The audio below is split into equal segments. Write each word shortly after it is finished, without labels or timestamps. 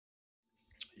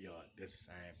That's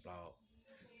the same vlog.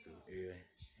 Yeah.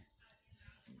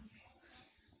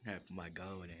 Half for my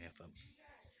goal and half for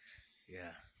yeah.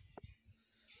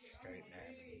 Straight man.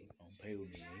 Don't pay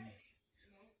with me, man.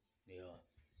 Yeah.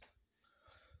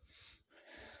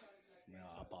 Man,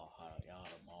 I bought hot y'all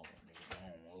tomorrow, nigga.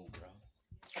 Don't roll, bro.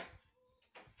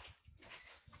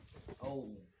 Oh,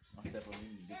 I step on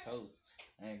you, get told.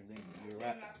 I ain't gonna be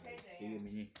right. Hear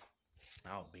me? I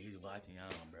was busy watching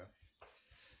y'all, bro.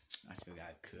 I still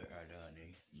got cut right there,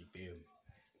 nigga. You feel me?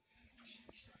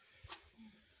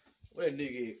 What that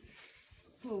nigga at?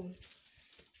 Who?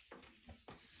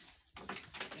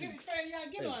 Y'all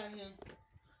get on here.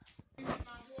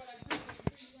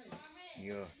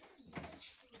 Yeah.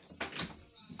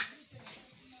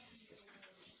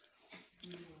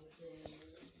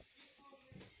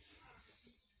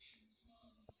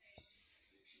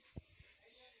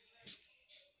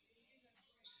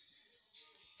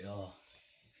 Yeah.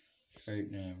 Straight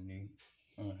down, nigga.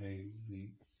 Hey,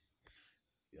 nigga.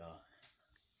 Yeah.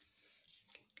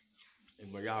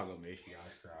 But y'all gonna make sure y'all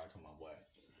subscribe to my boy.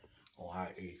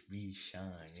 OIHB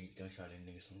Shine, nigga. Gotta show that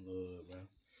nigga some love, bro.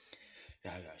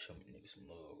 Y'all gotta show me nigga some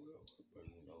love, bro.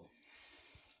 You know.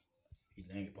 His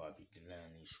name probably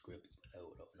denying these scripts,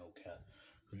 no cap.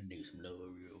 Show that nigga some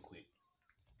love real quick.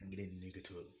 And get that nigga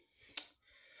to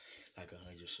like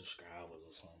 100 subscribers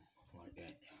or something like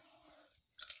that.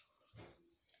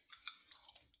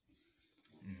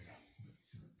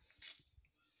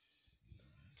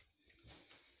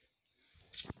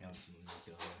 Y'all see me,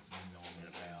 you know I'm in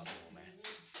the bathroom, man.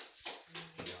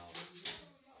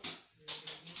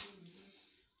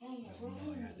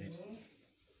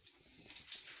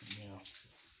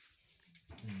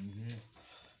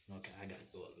 Okay, I gotta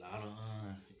do a lot of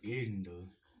eating though.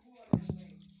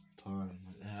 Pardon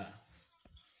me that.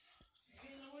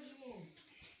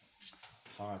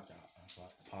 Hard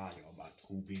about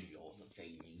 2 videos a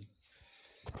day, me.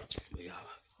 But y'all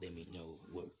let me know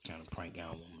what kind of prank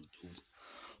y'all want to do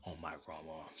on my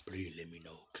grandma. Please let me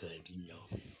know, cause you know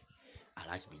I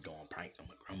like to be doing prank on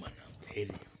my grandma. Now I'm telling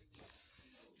you,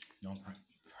 don't prank me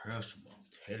personal. I'm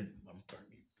telling you, I'm prank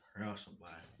me personal, boy.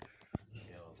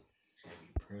 Yo, let me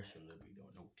personal, let me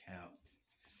don't no count.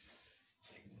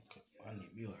 I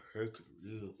need me a haircut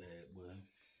real bad, boy.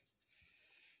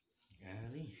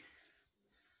 Golly.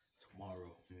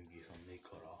 Tomorrow, I'm gonna get some neck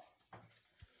cut off.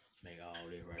 Make all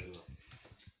that right here.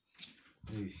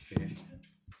 Please, shit.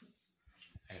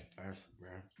 At first,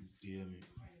 bro. You feel me?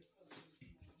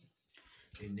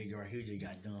 This nigga right here just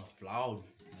got done flawed.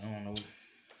 I don't know.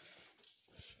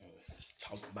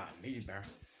 Talk about me, bro.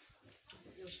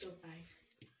 Yo, still ice.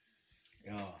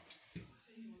 Yeah.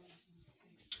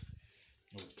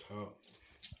 No cap.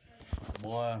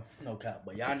 Boy, no cap.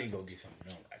 But y'all need to go get something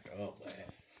done like that, boy.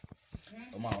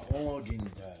 But my own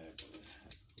getting tired.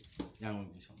 Y'all want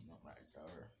to get something done like that.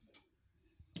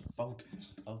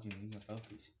 Focus. Focus, nigga.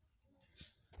 Focus.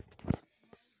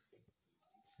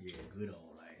 Yeah, good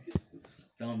old like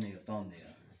thumbnail.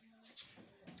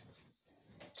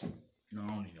 No, I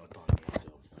don't need no thumbnail.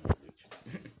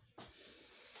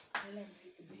 I never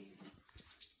hate the baby.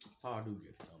 How I do get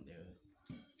a thumbnail?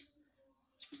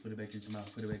 Put it back in your mouth.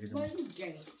 Put it back in your Boy, mouth. you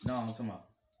gay. No, I'm talking about.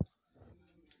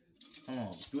 Hold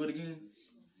on. Do it again.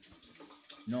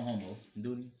 No homo.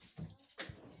 Do it.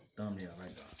 Thumbnail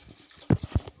right there.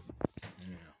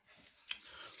 Yeah.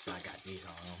 So I got this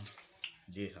on.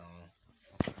 This on.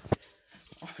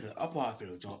 I probably could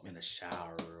have jumped in the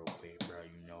shower real quick, bro,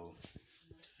 you know.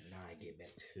 And now I get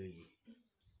back to you.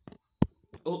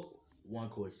 Oh, one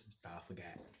question I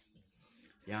forgot.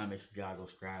 Y'all make sure y'all go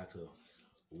subscribe to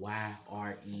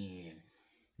YRN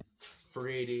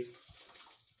Freddy.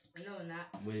 No, not.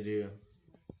 What it is?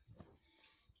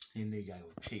 This nigga gotta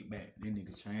go check back. This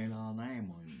nigga changed our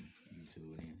name on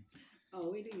YouTube, then.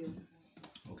 Oh, it is.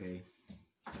 Okay.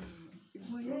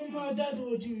 Roma, that's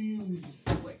what you use.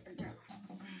 Wait, I got it.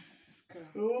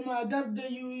 Roma, that's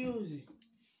the you use it.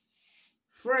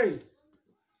 Fred.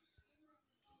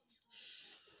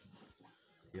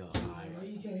 Yo, alright.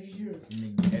 You can't hear.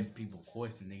 Nigga ask people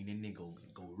question, nigga. Then nigga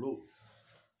go look.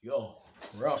 Yo,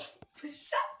 Rush.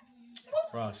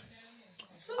 Rush.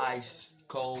 Ice,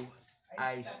 cold,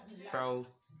 ice, bro.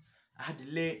 I had to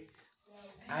lit.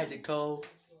 I had to cold,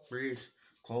 bridge,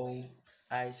 cold,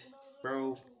 ice,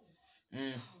 bro.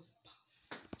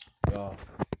 Yo.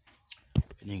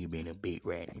 That nigga being a big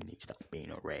rat, you need to stop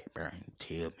being a rat, bro.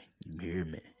 Tell me. You hear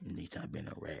me? You need to stop being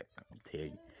a rat, bro. I'm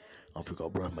telling you. I'm finna go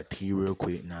brush my teeth real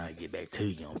quick. Now I get back to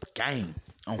you. On game.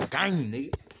 On game,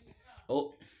 nigga.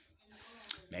 Oh.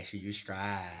 Make sure you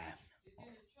subscribe.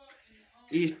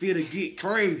 It's finna get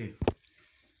crazy.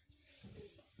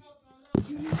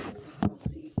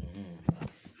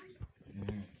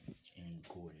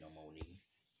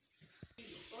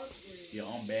 Yeah,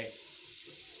 I'm back.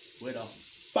 With a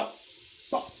bop,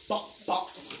 bop, bop, bop.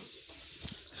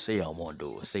 See how I'm gonna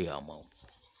do it. See how I'm gonna.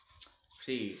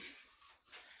 See.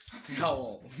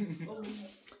 How I'm gonna.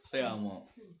 See how I'm gonna.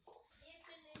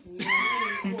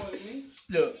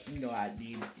 Look, you know I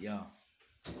did it, yeah.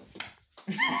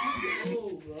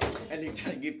 And they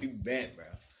trying to get people back, bro.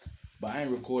 But I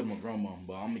ain't recording my grandma,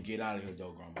 but I'm gonna get out of here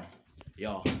though, grandma.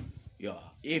 Y'all,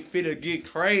 it finna get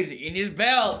crazy in this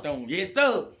bathroom. Yes,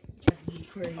 sir.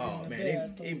 Crazy Oh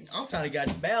man, I'm trying to get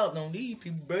the bathroom. These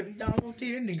people burning down on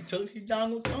TV. Nigga choking his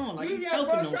down on tongue like he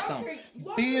choking on something.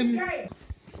 Feel me?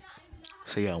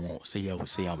 Say I won't. Say I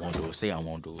won't do it. Say I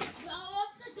won't do it.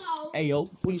 Hey yo,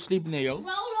 where you sleeping there, yo?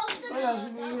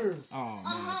 Oh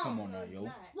man, come on now, yo.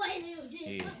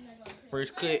 Yeah.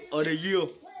 First cut of the year.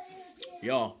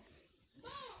 Y'all.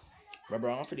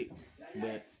 Bro, I'm pretty.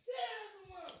 But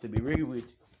to be real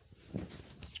with you,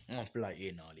 I don't feel like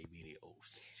editing all these videos.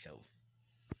 So,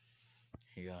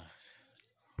 yeah.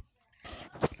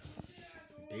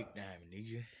 Big diamond,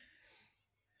 nigga.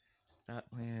 Stop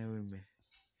playing with me.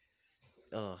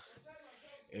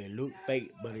 It look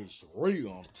fake, but it's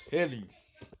real, I'm telling you.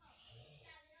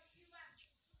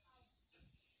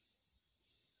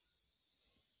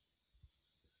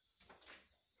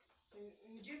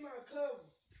 Get my cover.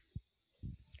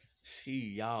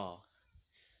 See y'all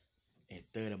in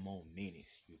 30 more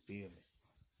minutes. You feel me?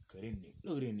 Cause this nigga,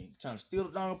 look at this nigga trying to steal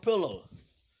the damn pillow.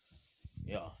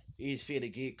 Yeah, it's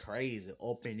finna get crazy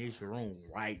up in this room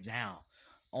right now.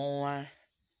 On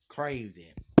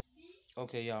crazy.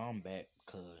 Okay, y'all, I'm back.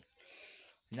 Cause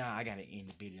now I gotta end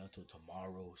the video until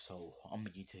tomorrow. So I'm gonna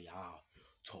get to y'all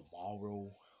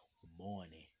tomorrow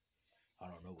morning. I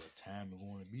don't know what time it's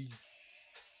gonna be,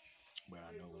 but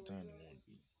I know what time it's gonna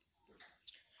be.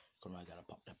 Cause I gotta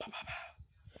pop that pop.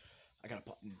 I gotta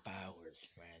pop them fireworks,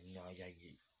 man. You know, I gotta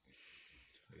get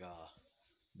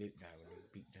big diamond.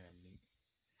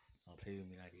 Don't play with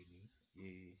me like that, nigga.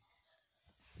 Yeah.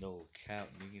 No cap,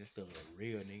 nigga. That's still a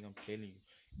real nigga, I'm telling you.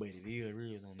 But it is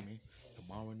real on me.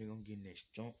 Tomorrow, nigga, I'm getting that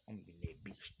junk. I'm getting that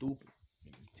big stupid.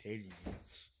 Nigga, I'm telling you,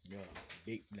 nigga. Yeah,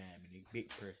 big diamond, nigga. Big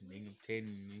person, nigga. I'm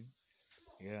telling you, nigga.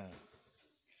 Yeah.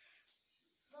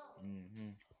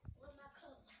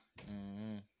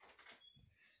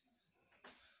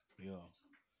 Yeah.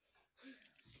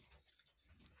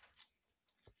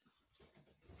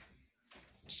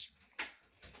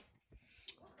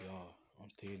 Y'all,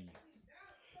 I'm telling you.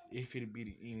 If it'll be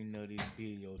the end of this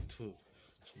video too,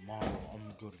 tomorrow I'm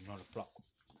gonna go to another vlog.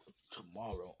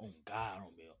 Tomorrow, on God,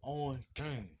 on me, on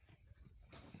thing.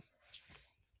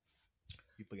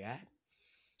 You forgot?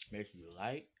 Make sure you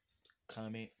like,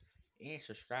 comment, and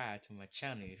subscribe to my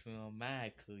channel if you don't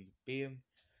mind, cause you feel me?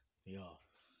 Yeah.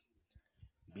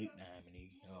 Big diamond,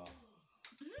 nigga.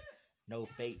 No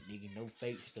fake, nigga. No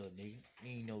fake stuff, nigga.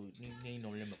 Ain't no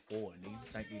limit 4, nigga. You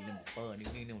think you limit 4,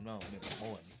 nigga. Ain't no limit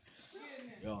 4, nigga.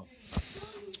 Yo.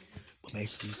 But make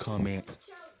sure you comment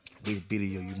this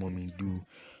video you want me to do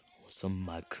on some of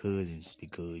my cousins,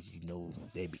 because you know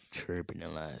they be chirping a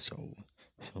lot. So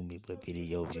show me what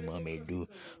videos you want me to do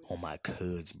on my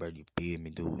cousins, bro. You feel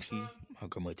me, dude? See, my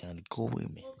grandma trying to go with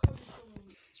me.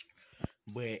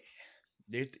 But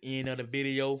this the end of the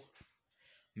video.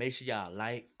 Make sure y'all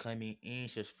like, comment, and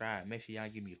subscribe. Make sure y'all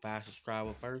give me 5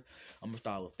 subscribers first. I'm gonna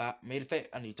start with 5. Matter of fact,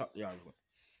 I need to talk to y'all real quick.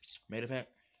 Matter of fact,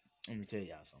 let me tell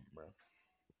y'all something, bro.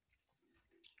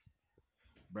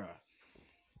 Bruh.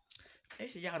 Make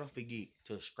sure y'all don't forget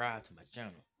to subscribe to my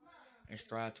channel. And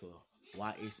subscribe to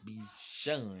YSB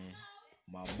Sean,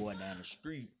 my boy down the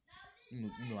street. You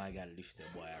know I gotta listen to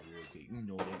that boy out real quick. You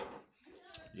know that.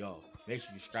 Yo, make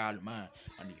sure you subscribe to mine.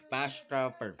 I need 5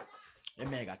 subscribers first. That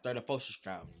man got 34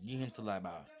 subscribers. Get him to like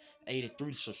about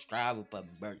 83 subscribers for me,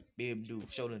 bro. Big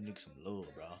dude, show them niggas some love,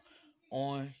 bro.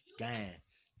 On game.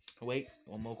 Wait,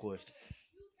 one more question.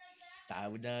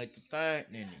 Thought we done with the third,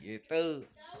 then get third.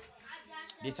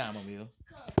 This time I'm here.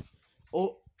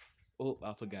 Oh,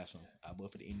 I forgot something. I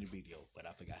was for the end of the video, but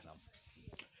I forgot something.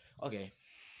 Okay.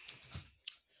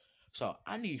 So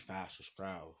I need 5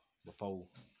 subscribers before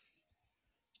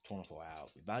 24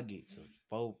 hours. If I get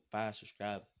to 5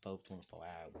 subscribers before 24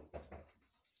 hours,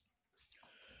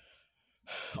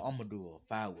 I'm gonna do a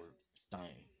firework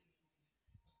thing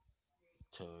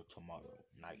till tomorrow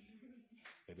night.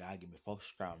 If y'all give me 4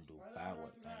 subscribers, I'm do a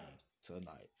firework thing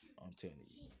tonight. I'm telling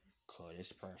you, cause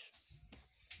it's pressure.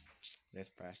 That's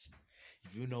pressure.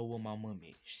 If you know what my mom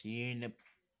is, she in the.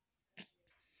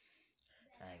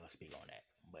 I ain't gonna speak on that,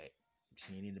 but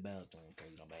she ain't in the bathroom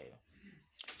taking no bath.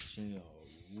 She in her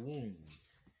room.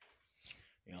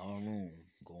 In her room,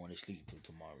 going to sleep till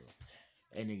tomorrow.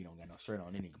 That nigga don't got no shirt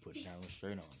on. That nigga put down no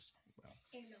shirt on. Bro.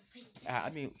 I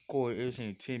mean, of course, it was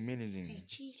in 10 minutes and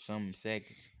some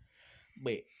seconds.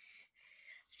 But,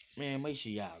 man, make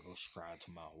sure y'all go subscribe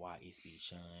to my YFB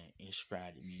channel and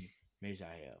subscribe to me. Make sure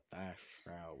I have 5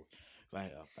 subscribers. If I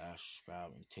have 5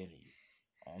 subscribers, I'm telling you,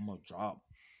 I'm gonna drop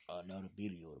another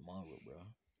video tomorrow, bro.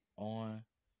 On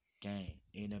game.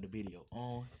 Another video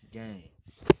on game.